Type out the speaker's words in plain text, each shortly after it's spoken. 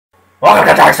Welcome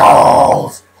to Dark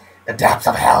Souls! The depths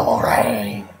of hell will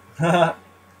reign. Hi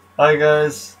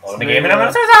guys. Welcome to Game and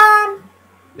I'm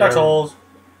Dark Souls.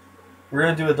 We're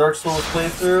gonna do a Dark Souls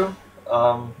playthrough.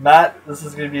 Matt, this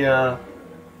is gonna be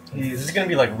This is gonna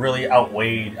be like really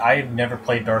outweighed. I've never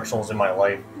played Dark Souls in my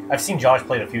life. I've seen Josh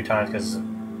play it a few times because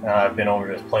I've been over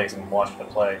to his place and watched him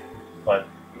play. But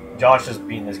Josh has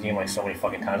beaten this game like so many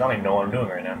fucking times. I don't even know what I'm doing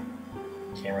right now.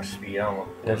 Camera speed, I don't know.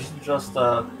 Yeah, just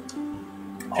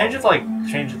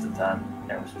change it to 10.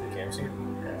 Camera speed.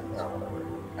 Yeah, whatever.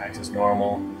 Access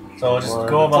normal. So just Well,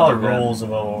 go it's about all the good. rules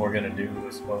about what we're gonna do, I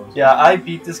suppose. Yeah, I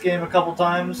beat this game a couple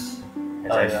times.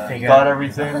 I think got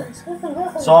everything.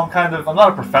 So I'm not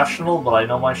a professional, but I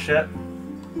know my shit.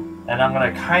 And I'm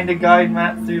gonna kind of guide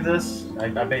Matt through this. I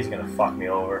bet he's gonna fuck me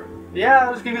over. Yeah,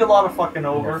 there's gonna be a lot of fucking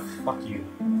over. Yeah, fuck you.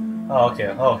 Oh,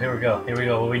 okay. Oh, here we go. Here we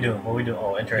go. What we doing? What we doing?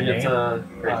 Oh, enter a name.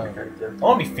 Character. I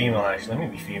want to be female, actually. Let me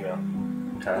be female.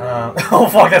 Okay. Oh,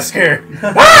 fuck, that's scary.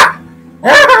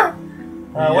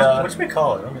 What should we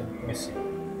call it? Let me see.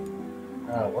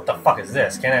 What the fuck is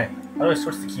this? How do I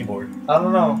switch the keyboard? I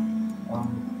don't know.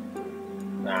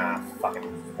 Nah, fucking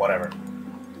whatever.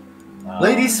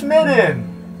 Lady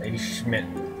Smitten! Lady Schmidt.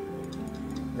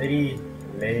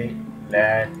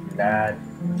 Lad,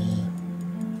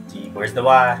 D. Where's the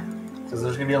Y? Because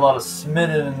there's gonna be a lot of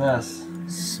Smitten in this.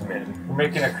 Smitten. We're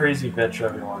making a crazy bitch,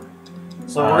 everyone.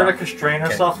 So we're gonna constrain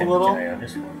ourselves a little.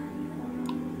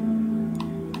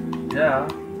 Yeah.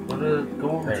 Go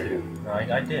over to. No,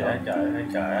 I did. I got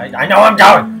it. I know I'm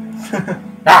going!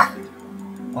 Ah!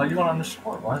 Oh, you want to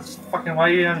underscore? Why are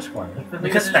you underscoring?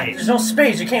 Because there's no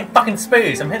space. You can't fucking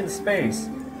space. I'm hitting space.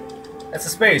 That's a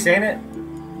space, ain't it?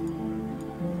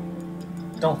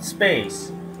 Don't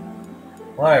space.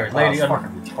 Whatever.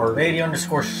 Lady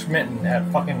underscore Schmitten at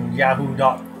fucking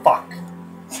yahoo.fuck.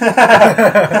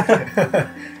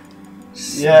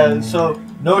 Yeah, so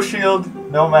no shield,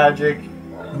 no magic,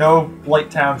 no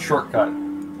Blighttown shortcut.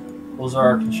 Those are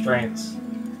our constraints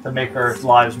to make our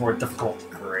lives more difficult.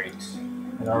 Great.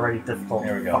 And already difficult.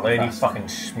 There we go. Lady fucking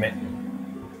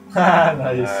Schmitten.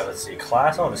 Nice. Let's see.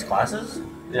 Class. Oh, there's classes?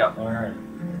 Yeah. Alright.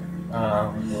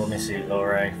 Let me see. Low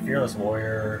rank. Fearless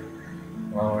warrior.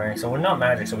 Low rank. So we're not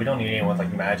magic, so we don't need anyone with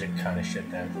like magic kind of shit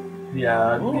then.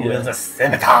 Yeah. Ooh, there's a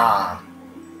scimitar.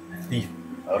 Thief.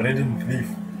 A ridden thief.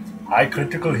 High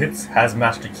critical hits, has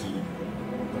master key.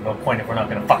 There's no point if we're not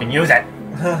gonna fucking use it.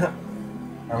 I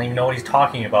don't even know what he's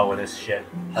talking about with this shit.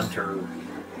 Hunter.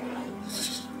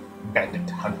 Bandit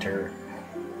hunter.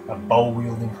 A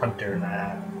bow-wielding hunter.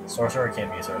 Nah. Sorcerer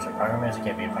can't be a sorcerer. Pyromancer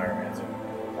can't be a pyromancer.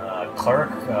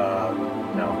 Cleric?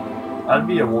 No. I'd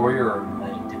be a warrior or a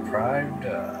knight. Deprived?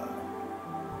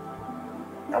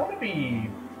 I wanna be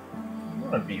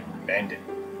bandit.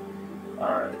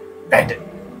 Alright. Bandit!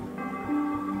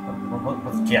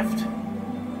 What's gift?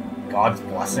 God's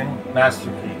blessing?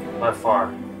 Master key, by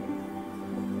far.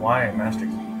 Why master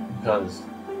key? Because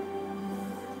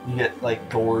you get like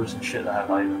doors and shit that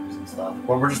have items and stuff.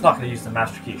 But we're just not going to use the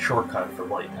master key shortcut for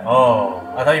Blighttown. Oh,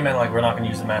 I thought you meant like we're not going to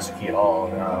use the master key at all.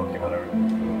 No, okay, whatever.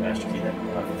 Master key then.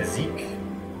 Physique?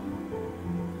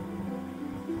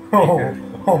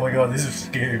 Oh my god, this is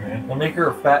scary, man. We'll make her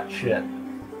a fat shit.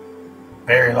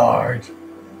 Very large.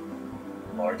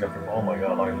 Large upper. Oh my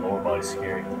god, large lower body's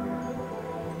scary.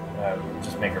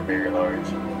 Just make her very large.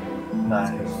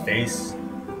 Nice. Face.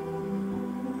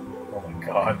 Oh my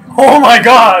god. Oh my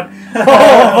god! Oh,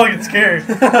 I'm fucking scared.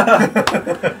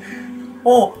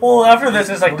 oh, after this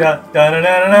it's like da da da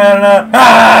da da da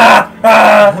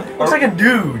ah! Looks like a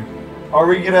dude. Are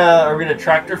we gonna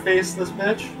tractor face this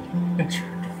bitch?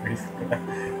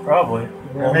 Probably.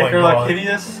 Oh make her look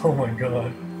hideous? Oh my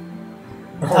god.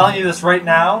 I'm telling you this right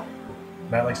now.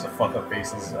 Matt likes to fuck up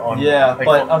faces. Yeah,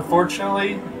 but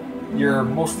unfortunately, you're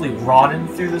mostly rotten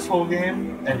through this whole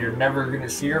game, and you're never gonna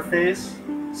see her face.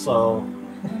 So.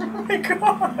 Oh my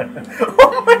god!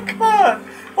 Oh my god!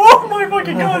 Oh my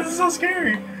fucking god! This is so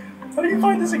scary. How do you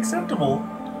find this acceptable?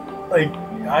 Like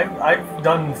I've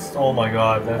done. Oh my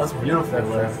god! That's beautiful.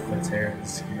 That's hair.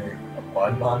 It's scary.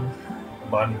 A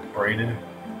bun braided.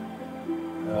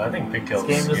 I think pigtails.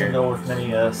 This game doesn't go with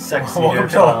many sexy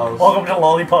hairstyles. Welcome to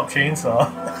Lollipop Chainsaw.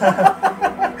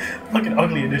 Fucking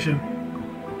ugly edition.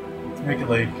 Let's make it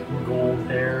like gold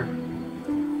hair,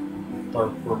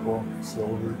 dark purple,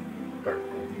 silver, dark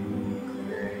blue,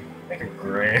 gray. Make it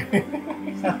gray.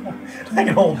 Like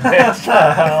an old bitch. What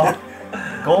the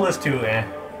hell? Gold is too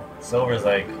Silver is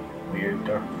like weird,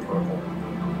 dark purple.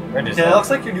 Red is. Yeah, it looks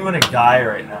like you're doing a guy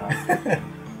right now.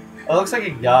 It looks like a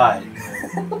guy.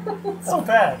 So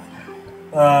bad.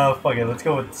 Fuck it, let's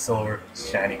go with silver.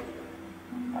 Shiny.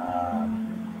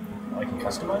 I can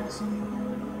customize?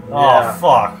 Oh,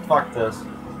 fuck. Fuck this.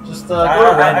 Just go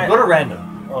to random. Go to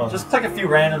random. Oh. Just click a few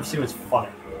random, see what's funny.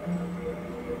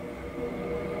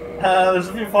 There's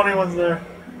a few funny ones there.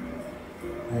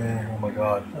 Yeah, oh my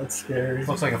god. That's scary.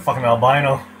 Looks like a fucking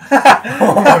albino.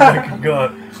 Oh my fucking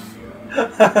god.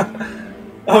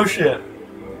 Oh shit.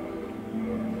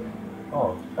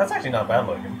 Oh, that's actually not bad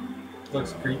looking.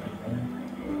 Looks creepy,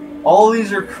 man. All of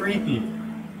these are creepy.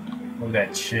 Look at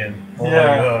that chin. Oh Yeah.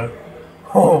 my god.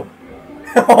 Oh.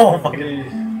 Oh my god. Hey.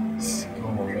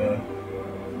 Oh my god.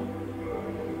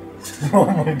 Oh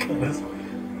my goodness.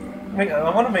 I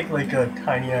want to make like a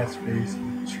tiny ass face.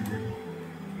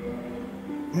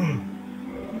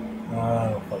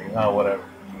 Oh, whatever.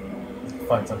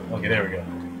 Find something. Okay, there we go.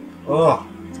 Oh,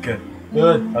 It's good.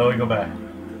 good. How do we go back?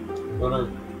 Go to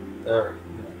there.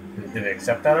 Did they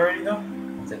accept that already though?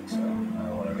 I think so.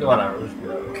 Whatever. Whatever. Just Who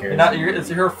You're cares? not,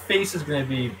 your face is going to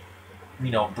be,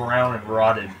 brown and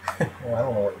rotted. Well, I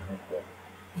don't know what you think.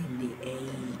 In the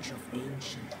age of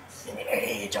ancients, In the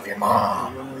age of your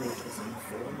mom, the world was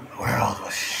informed, the world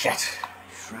was shit.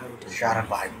 Shrouded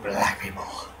by black people.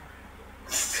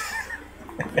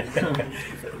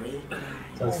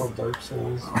 That's all Dark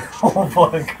Souls. Oh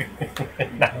fuck.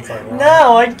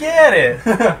 No, I get it.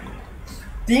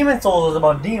 Demon Souls is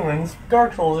about demons.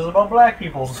 Dark Souls is about black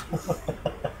people.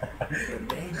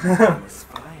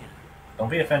 Don't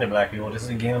be offended, black people. This is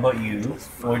a game about you.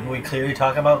 We clearly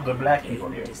talk about good black people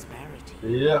here.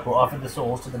 Yeah. Who offered the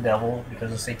souls to the devil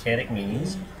because of satanic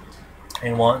means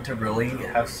and want to really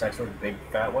have sex with big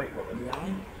fat white women.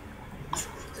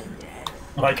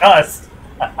 Like us.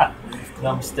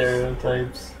 Dumb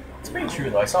stereotypes. It's pretty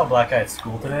true though. I saw a black guy at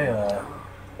school today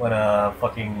when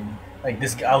fucking like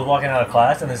this guy, I was walking out of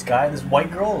class and this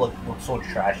white girl looked so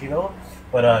trashy though,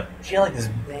 but she had like this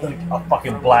a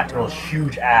fucking black girl's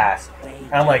huge ass,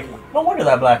 and I'm like, no wonder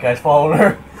that black guy's following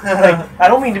her. Like, I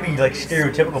don't mean to be like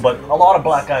stereotypical, but a lot of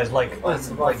black guys like What's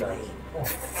the black guy?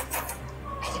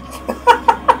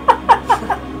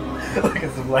 look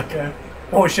at the black guy.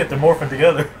 Oh shit, they're morphing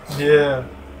together. Yeah.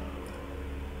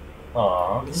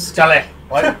 Aww. Scully.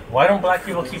 Why don't black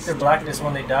people keep their blackness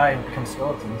when they die and become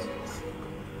skeletons?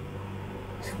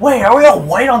 Wait, are we all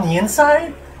white on the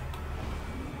inside?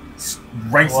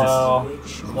 Racist. Wow.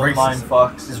 Racist. Mind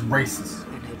fucks. This is racist.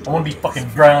 I want to be fucking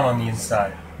brown on the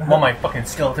inside. I want my fucking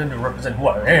skeleton to represent who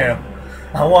I am.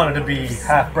 I want it to be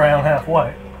half brown, half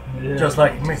white. Yeah. Just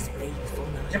like me.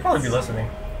 You'll probably be listening.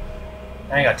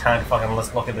 I ain't got time to fucking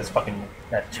look at this fucking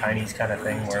that Chinese kind of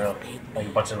thing where like a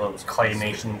bunch of those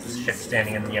claymations shit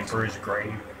standing in the emperor's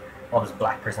grave while this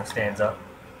black person stands up.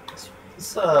 This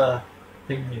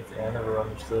pygmy thing I never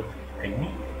understood.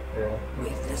 Pygmy?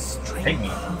 With the strength Pygmy.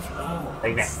 of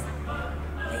Pig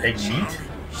meat?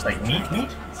 Just like meat? No,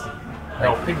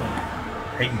 Like pygmy.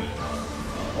 pig meat.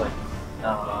 Like,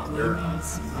 they're...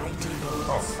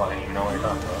 Oh, fuck, I don't even know what you're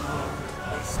talking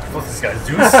about. What's this guy? Zeus?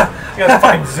 You gotta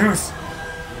find Zeus.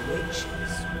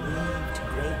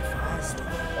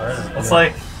 Oh, this is It's good.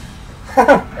 like...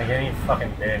 Like any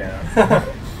fucking day now.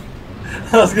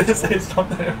 I was gonna say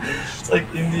something. It's like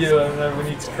India and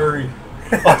everyone eats curry.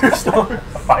 Firestone.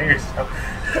 Firestone.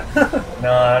 No,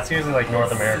 that's usually like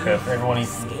North America. If everyone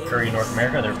eats curry in North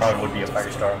America, there probably would be a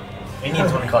firestorm.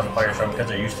 Indians wouldn't cause a firestorm because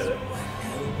they're used to it.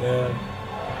 Yeah.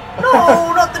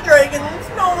 No, not the dragons!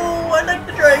 No, I like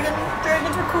the dragons.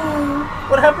 Dragons were cool.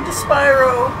 What happened to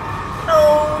Spyro?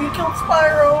 No, you killed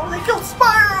Spyro. They killed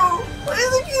Spyro. Why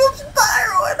did they kill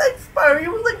Spyro? I like Spyro. He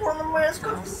was like one of the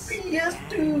mascots for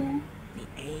PS2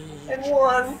 and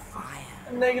 1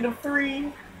 and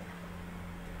 -3.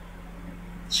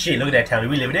 Shit, look at that town. Do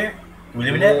we live there? Do we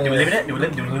live in that? Do we live in that? Do we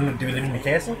live in the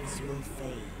castle? Do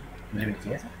we live in the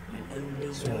castle?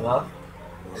 Soon enough.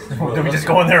 Do we just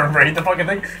go in there and raid the fucking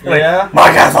thing? Yeah. Like,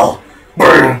 my castle!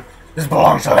 Boom! This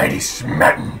belongs to Lady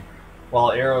Smitten!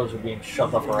 While arrows are being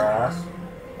shoved up her ass.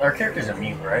 Our character's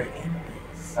immune, right?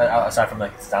 Aside from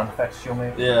like the sound effects she'll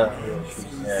make? Yeah.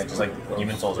 Yeah, just like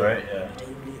Demon Souls, right? Yeah.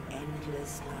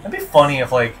 It'd be funny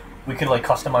if like we could like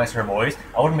customize her voice.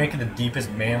 I would make it the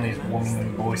deepest, manliest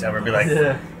woman voice ever. Be like,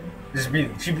 Yeah. just be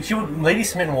she would Lady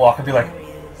Smitten walk and be like,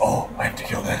 oh, I have to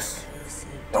kill this.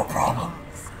 No problem.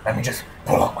 Let me just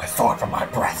pull out my sword from my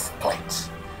breastplate.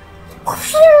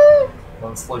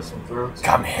 Don't slice some throats.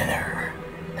 Come hither.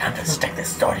 Time to stick this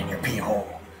sword in your pee hole.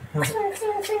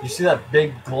 You see that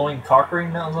big glowing cock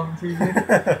ring that was on the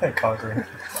TV? Conquering.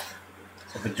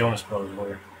 It's like the Jonas Brothers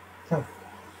were.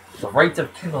 The rite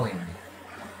of kindling.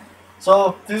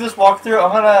 So through this walkthrough,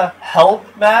 I'm gonna help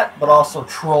Matt, but also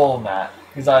troll Matt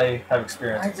because I have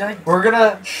experience.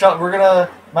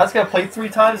 Matt's gonna play 3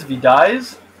 times. If he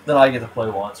dies, then I get to play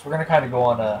once. We're gonna kind of go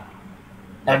on a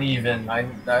uneven.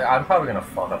 I'm probably gonna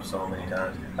fuck up so many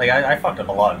times. Like I fucked up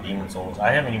a lot in Demon Souls.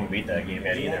 I haven't even beat that game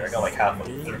yet either. I got like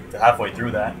halfway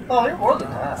through that. Oh, you're more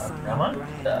than half. Am I?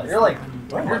 Yeah, you're like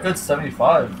you're a good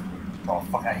 75. Oh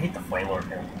fuck! I hate the Flame Lord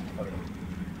thing.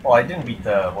 Well, I didn't beat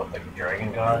the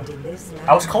Dragon God.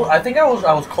 I was close. I think I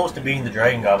was close to beating the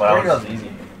Dragon God, but Dragon I was God's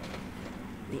easy.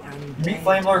 You beat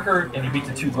Flame Lurker and you beat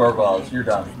the 2 gargoyles. You're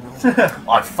done. Oh,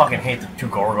 I fucking hate the 2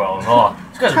 gargoyles. Oh,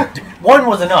 these guys are, one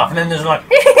was enough, and then there's like,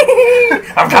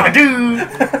 I'm coming, dude.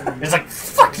 It's like,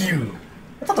 fuck you.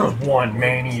 I thought there was one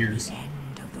man eaters.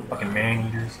 Fucking man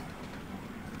eaters.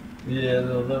 Yeah,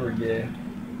 they were gay.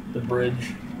 The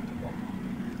bridge.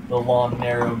 The long,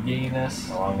 narrow gayness.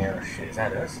 The long narrow shit. Is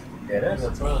that us? Yeah, it is.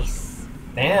 That's us.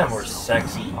 Damn, we're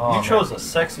sexy. Oh, you chose a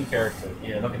sexy character.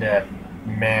 Yeah, look at that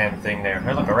man thing there.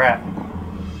 Hey, look, a rat.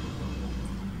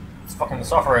 It's fucking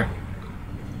suffering.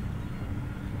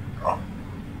 Oh.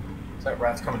 Is that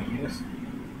rat's coming to eat us?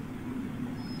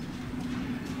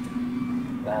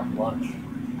 Damn, lunch.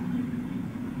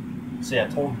 See, I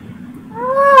told you.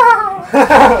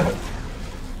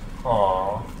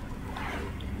 Aww.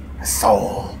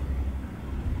 Soul.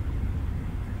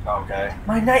 Okay.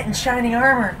 My knight in shining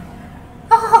armor.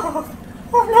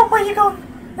 Oh no, where you going?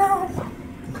 No.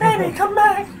 Baby, come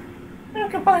back. You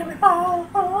can buy me.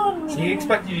 Oh, So he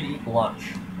expected you to eat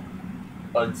lunch.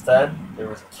 But instead, there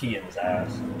was a key in his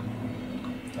ass.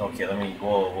 Okay, let me.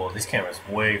 Whoa. This camera's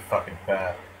way fucking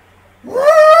fat.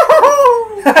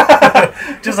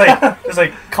 just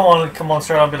like, come on,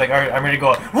 start. I'll be like, all right, I'm ready to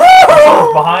go. If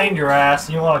someone's behind your ass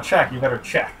and you want to check, you better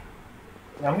check.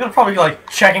 I'm gonna probably like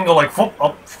check and go like, whoop,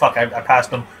 oh fuck, I passed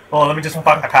him. Oh, let me just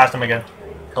fuck, I passed him again.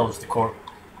 Close the court.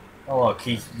 Oh,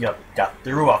 key, got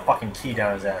threw a fucking key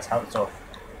down his ass. How so?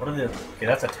 What are the? Okay,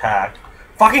 that's attack.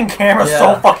 Fucking camera's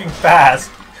so fucking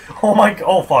fast. Oh my,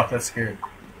 oh fuck, that's scary.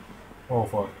 Oh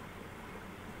fuck.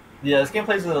 Yeah, this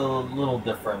gameplay's a little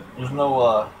different. There's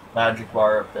no magic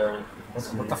bar up there.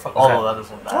 What the fuck is Although that? that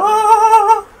doesn't matter.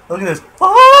 Ah, look at this.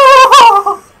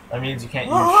 Ah, That means you can't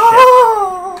use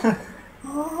ah,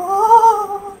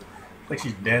 ah. Like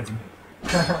she's dancing.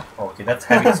 Oh, okay, that's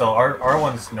heavy. So our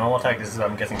one's normal attack. This is,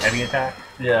 I'm guessing, heavy attack.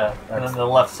 shit. Yeah, and then the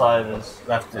left side is...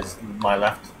 Left is my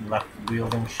left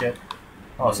wielding shit.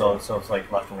 Oh, so it's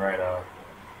like left and right.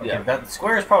 Okay, Yeah. that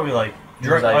square is probably like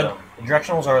Use item.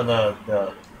 directionals are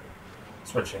the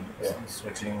Switching. Yeah.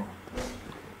 switching.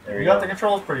 There You you got go. the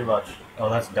controls pretty much. Oh,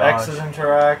 that's dodge. X's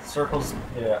interact, circles...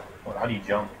 Yeah. Well, how do you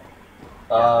jump?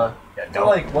 Yeah, Yeah, I feel jump.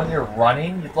 like when you're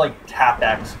running, you have to like tap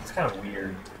X. It's kind of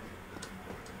weird.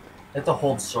 You have to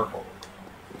hold circle.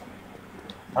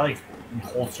 I like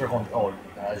hold circle. Oh,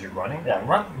 as you're running.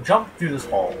 Yeah, jump through this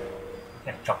hole. You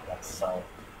can't jump that cell.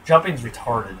 Jumping's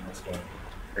retarded in this game.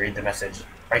 Read the message.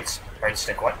 Right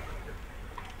stick. What?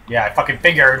 Yeah, I fucking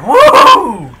figured.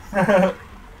 Woo!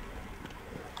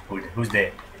 Who's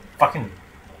dead? Fucking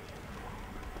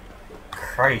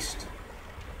Christ!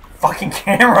 Fucking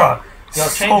camera! Yo,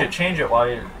 change it while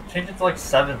you change it to like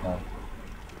 7 then.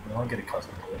 I don't get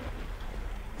accustomed to it.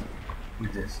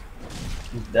 Who's this?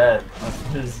 He's dead.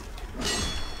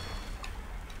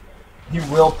 He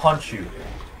will punch you.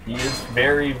 He is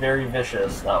very, very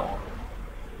vicious, that one.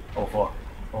 Oh fuck!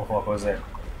 Oh fuck! What was that?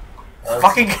 That's-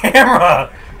 Fucking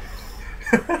camera!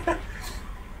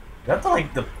 That's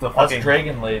like the That's fucking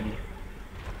Dragon Lady.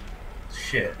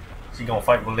 shit. She gonna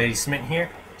fight with Lady Smith here?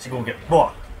 She gonna get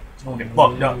fucked. She gonna get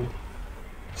fucked up.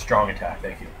 Strong attack,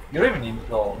 thank you. You don't even need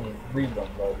to read them,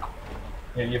 but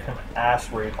you can ass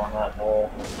rape on that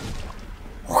wall.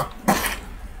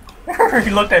 He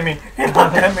looked at me. He looked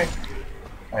at me.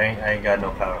 I ain't got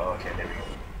no power. Oh, okay, there we go.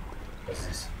 What's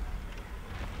this?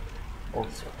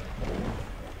 Hold circle.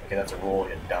 Okay, that's a roll,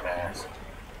 you dumbass.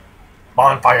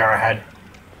 Bonfire ahead.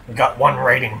 We got 1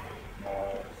 rating.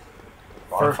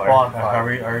 First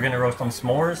bonfire. Are we gonna roast some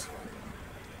s'mores?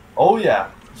 Oh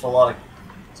yeah, it's a lot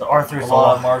So Arthur's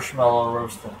of marshmallow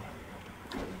roasting.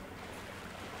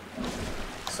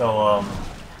 So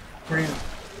Pretty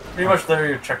much there are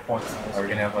your checkpoints. are we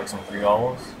gonna have like some 3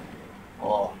 olives?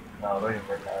 Oh no, don't even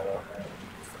bring that up.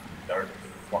 Dark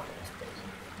fucking this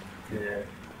place.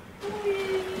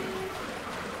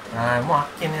 Yeah. I'm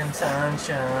walking in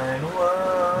sunshine.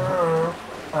 Whoa.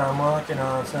 I'm walking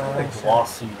on sunshine. Like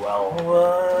glossy well.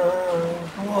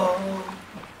 Whoa.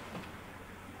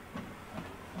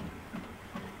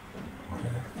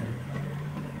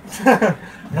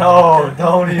 No,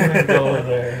 don't even go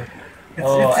there.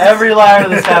 Every ladder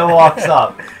this guy walks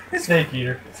up. Snake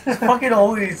eater. It's fucking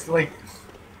always like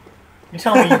you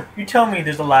tell me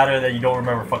there's a ladder that you don't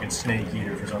remember fucking Snake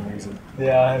Eater for some reason.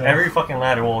 Yeah, I know. Every fucking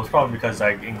ladder. Well, it's probably because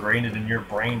I ingrained it in your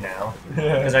brain now.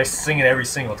 Because I sing it every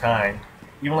single time.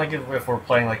 Even like if we're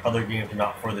playing like other games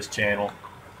not for this channel,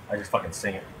 I just fucking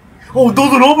sing it. Oh, it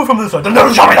doesn't open from this side. Then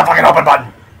don't show me the fucking open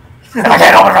button. If I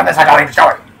can't open from this side, don't even show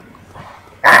it.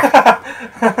 Why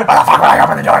the fuck would I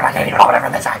open the door if I can't even open it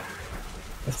from this side?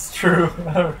 It's true.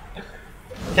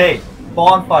 Okay,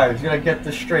 bonfires. You gotta get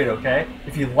this straight, okay?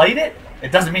 If you light it,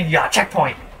 it doesn't mean you got a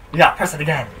checkpoint. You gotta press it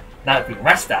again. Now if you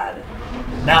rest at it,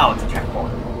 now it's a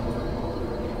checkpoint.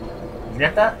 Did you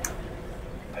get that?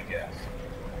 I guess.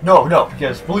 No,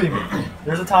 because believe me,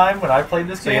 there's a time when I played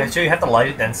this game. So you have to light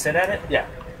it, then sit at it? Yeah.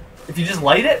 If you just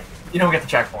light it, you don't get the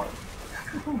checkpoint.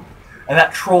 And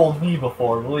that trolled me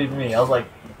before, believe me. I was like,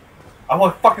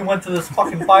 fucking went to this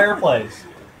fucking fireplace.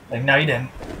 Like, no, you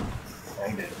didn't. No,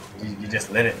 you didn't. You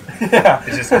just lit it. Yeah.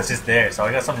 It's just there. So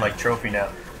I got something like trophy now.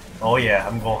 Oh yeah,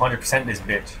 I'm going 100% this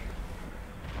bitch.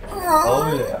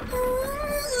 Oh yeah.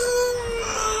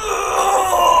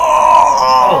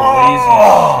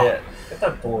 Oh, lazy shit. Get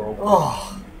that door open.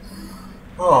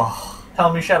 Oh.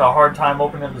 Tell me she had a hard time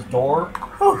opening this door.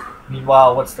 Whew.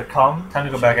 Meanwhile, what's to come? Time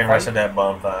to go back and rest at that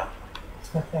bonfire.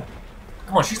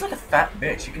 Come on, she's like a fat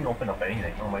bitch. She can open up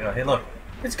anything. Oh my god. Hey, look.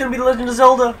 It's gonna be the Legend of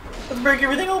Zelda. Let's break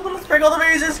everything open. Let's break all the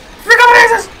vases. Let's break all the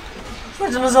vases. It's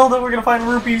Legend of Zelda. We're gonna find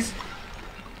rupees.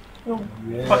 We'll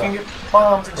fucking get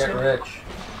bombs and Get shit. rich.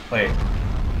 Wait.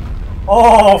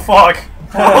 Oh, fuck.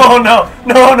 Oh, no.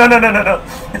 No. What am I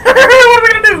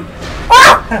gonna do?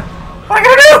 Ah! What am I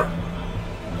gonna do?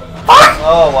 Fuck!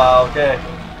 Oh wow, okay.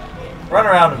 Run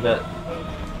around a bit.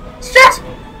 Shit!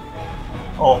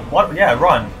 Oh, what? Yeah,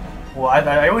 run. Well,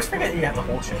 I always forget you have to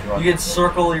hold shit to run. You can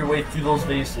circle your way through those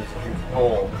vases if you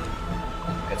hold.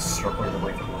 You can circle your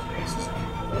way through those bases.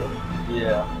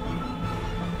 Yeah.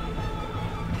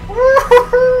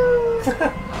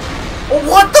 Oh,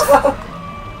 what the fuck?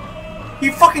 He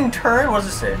fucking turned? What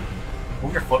does it say?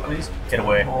 Move your foot, please. Get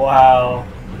away. Wow.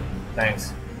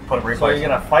 Thanks. Put it right So are you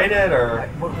gonna fight it or?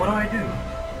 What do I do?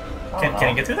 Can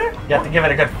I get through there? You have to give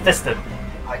it a good fisted.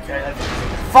 I can't.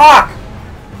 Fuck!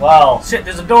 Well. Shit,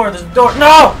 there's a door.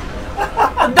 No!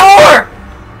 A door!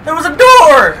 There was a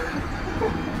door!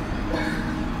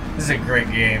 This is a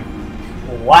great game.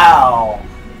 Wow.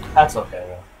 That's okay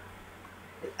though.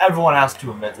 Everyone has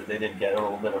to admit that they did get a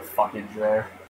little bit of fuckage there.